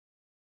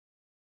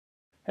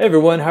Hey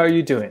everyone, how are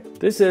you doing?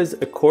 This is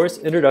a course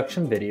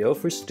introduction video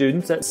for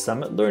students at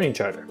Summit Learning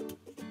Charter.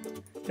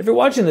 If you're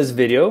watching this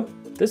video,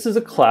 this is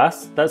a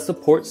class that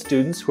supports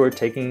students who are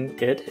taking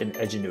it in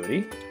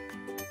Edgenuity,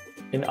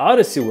 in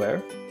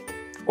Odyssey-ware,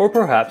 or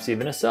perhaps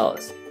even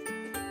Acellus.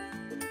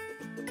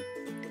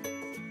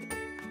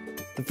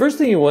 The first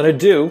thing you want to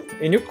do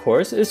in your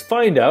course is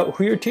find out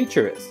who your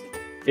teacher is.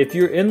 If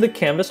you're in the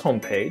Canvas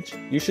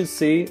homepage, you should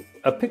see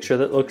a picture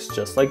that looks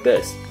just like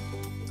this.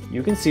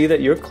 You can see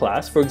that your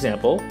class, for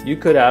example, you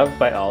could have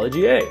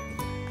Biology A.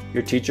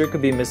 Your teacher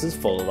could be Mrs.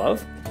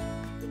 Fullilove.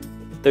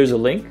 There's a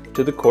link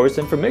to the course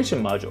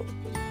information module.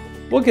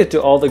 We'll get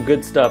to all the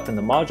good stuff in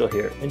the module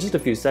here in just a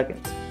few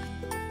seconds.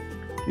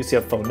 You see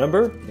a phone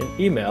number, an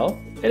email,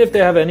 and if they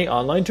have any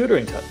online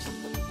tutoring types.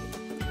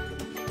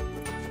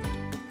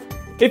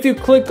 If you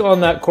click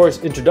on that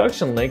course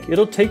introduction link,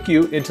 it'll take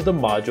you into the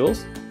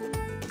modules,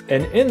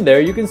 and in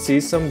there you can see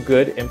some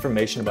good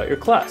information about your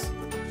class.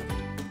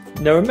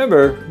 Now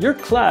remember, your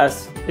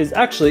class is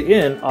actually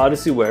in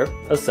Odyssey-ware,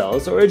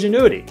 Acellus, or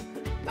Edgenuity.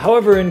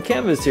 However, in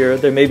Canvas here,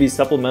 there may be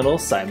supplemental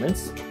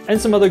assignments and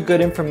some other good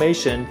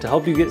information to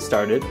help you get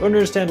started or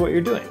understand what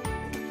you're doing.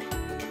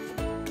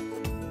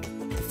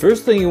 The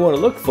first thing you want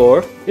to look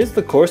for is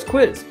the course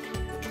quiz.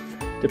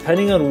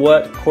 Depending on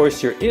what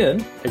course you're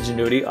in,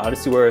 Edgenuity,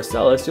 Odyssey-ware, or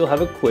Acellus, you'll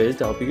have a quiz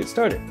to help you get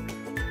started.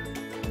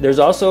 There's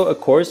also a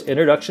course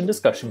introduction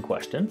discussion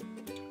question,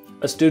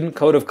 a student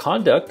code of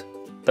conduct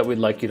that we'd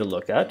like you to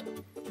look at,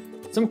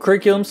 some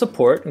curriculum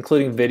support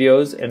including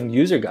videos and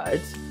user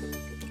guides,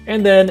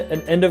 and then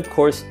an end of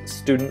course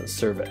student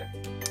survey.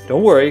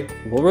 Don't worry,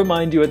 we'll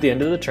remind you at the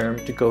end of the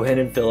term to go ahead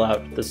and fill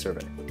out the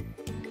survey.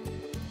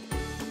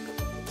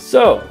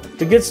 So,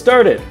 to get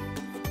started,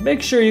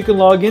 make sure you can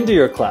log into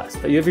your class,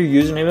 that you have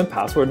your username and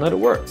password and that it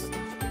works.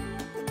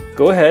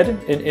 Go ahead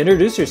and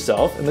introduce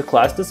yourself in the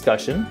class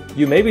discussion.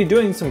 You may be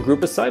doing some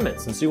group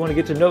assignments, and so you want to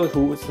get to know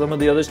who some of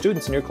the other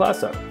students in your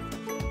class are.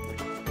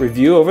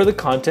 Review over the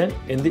content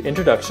in the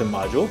introduction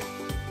module,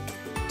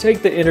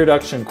 take the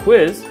introduction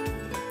quiz,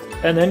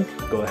 and then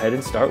go ahead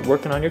and start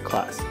working on your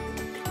class.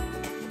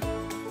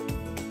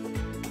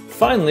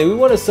 Finally, we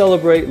want to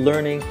celebrate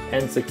learning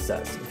and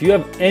success. If you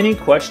have any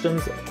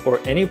questions or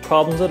any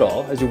problems at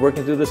all as you're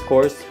working through this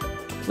course,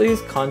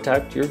 please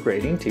contact your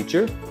grading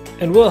teacher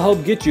and we'll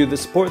help get you the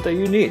support that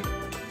you need.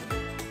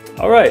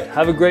 All right,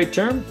 have a great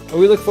term, and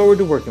we look forward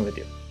to working with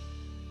you.